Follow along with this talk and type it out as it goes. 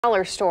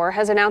Dollar Store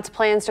has announced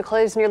plans to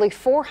close nearly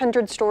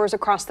 400 stores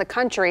across the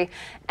country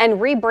and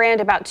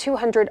rebrand about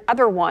 200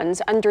 other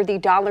ones under the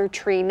Dollar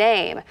Tree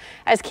name.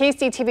 As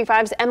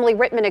KCTV5's Emily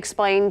Rittman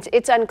explains,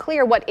 it's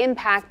unclear what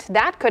impact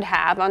that could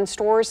have on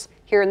stores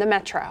here in the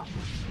metro.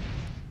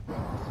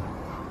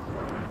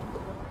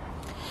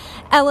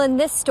 Ellen,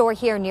 this store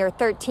here near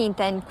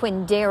 13th and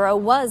Quindaro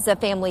was a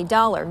Family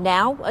Dollar.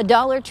 Now, a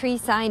Dollar Tree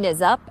sign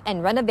is up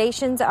and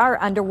renovations are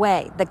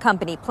underway. The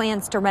company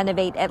plans to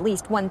renovate at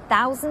least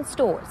 1,000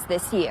 stores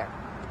this year.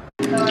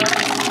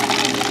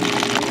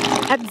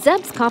 At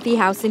Zeb's Coffee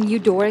House in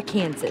Eudora,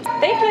 Kansas,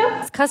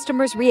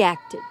 customers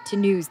reacted to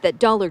news that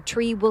Dollar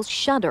Tree will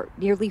shutter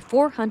nearly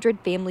 400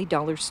 Family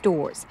Dollar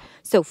stores.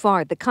 So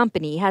far, the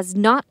company has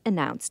not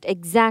announced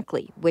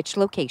exactly which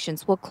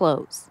locations will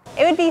close.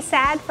 It would be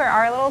sad for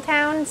our little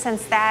town,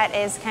 since that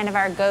is kind of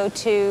our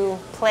go-to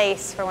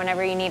place for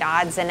whenever you need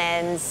odds and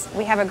ends.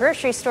 We have a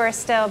grocery store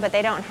still, but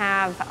they don't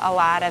have a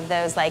lot of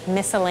those like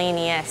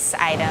miscellaneous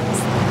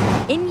items.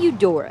 In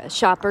Eudora,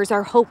 shoppers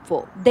are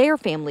hopeful their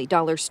Family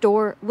Dollar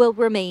store will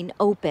remain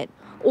open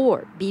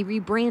or be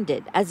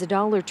rebranded as a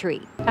Dollar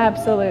Tree.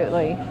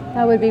 Absolutely.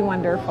 That would be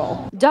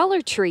wonderful.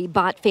 Dollar Tree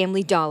bought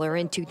Family Dollar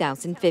in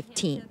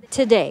 2015.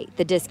 Today,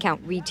 the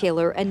discount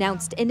retailer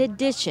announced in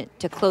addition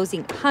to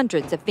closing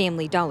hundreds of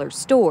Family Dollar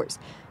stores,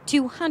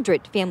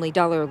 200 Family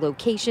Dollar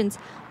locations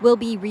will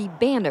be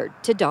rebannered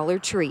to Dollar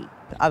Tree.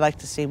 I'd like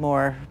to see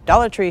more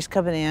Dollar Trees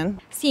coming in.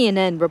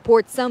 CNN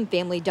reports some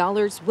Family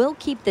Dollars will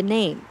keep the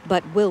name,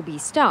 but will be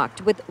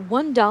stocked with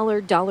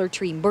 $1 Dollar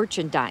Tree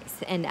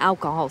merchandise and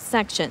alcohol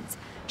sections.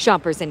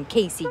 Shoppers in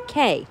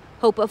KCK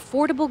hope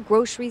affordable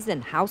groceries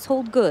and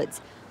household goods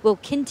will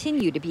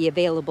continue to be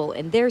available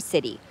in their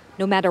city,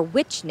 no matter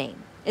which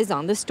name is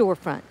on the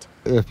storefront.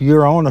 If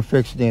you're on a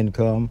fixed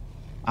income,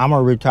 I'm a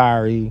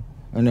retiree,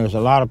 and there's a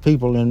lot of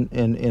people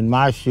in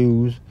my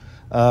shoes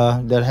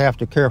that have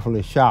to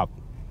carefully shop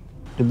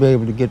to be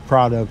able to get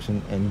products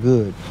and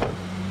goods.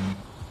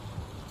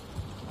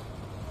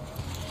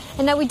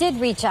 And now we did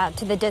reach out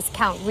to the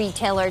discount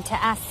retailer to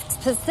ask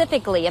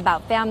specifically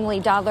about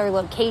Family Dollar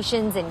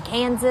locations in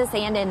Kansas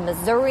and in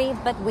Missouri,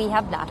 but we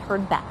have not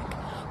heard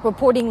back.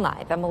 Reporting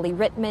live, Emily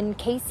Rittman,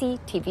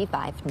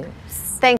 KCTV5 News.